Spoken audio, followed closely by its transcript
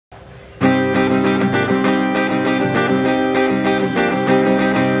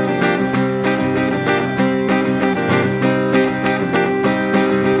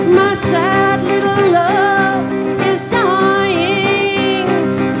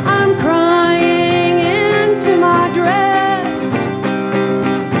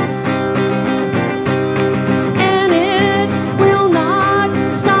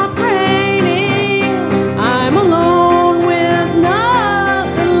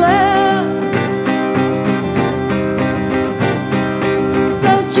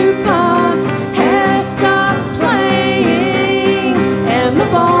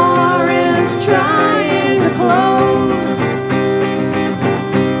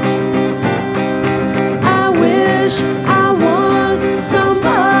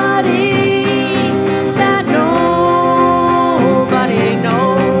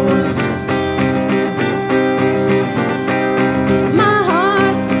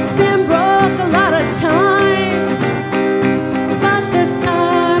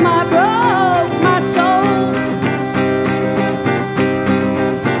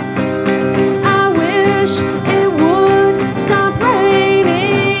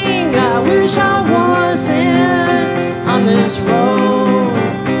this road.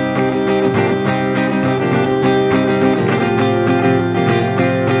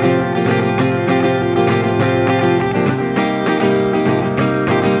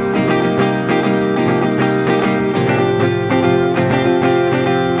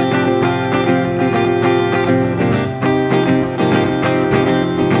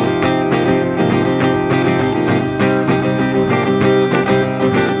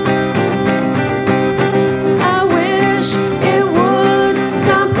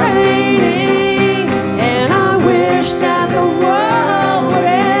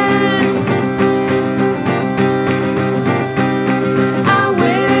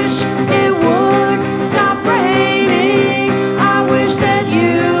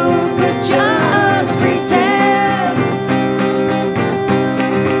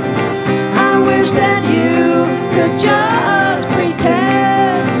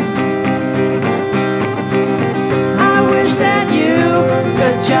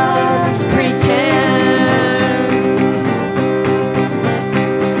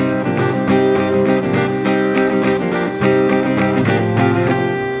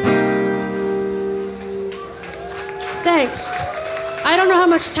 Thanks. I don't know how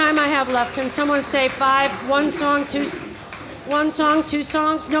much time I have left. Can someone say one song, two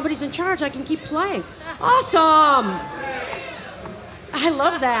songs? Nobody's in charge. I can keep playing. Awesome. I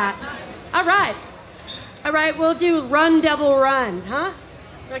love that. All right. All right, we'll do Run, Devil, Run, huh?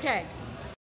 Okay.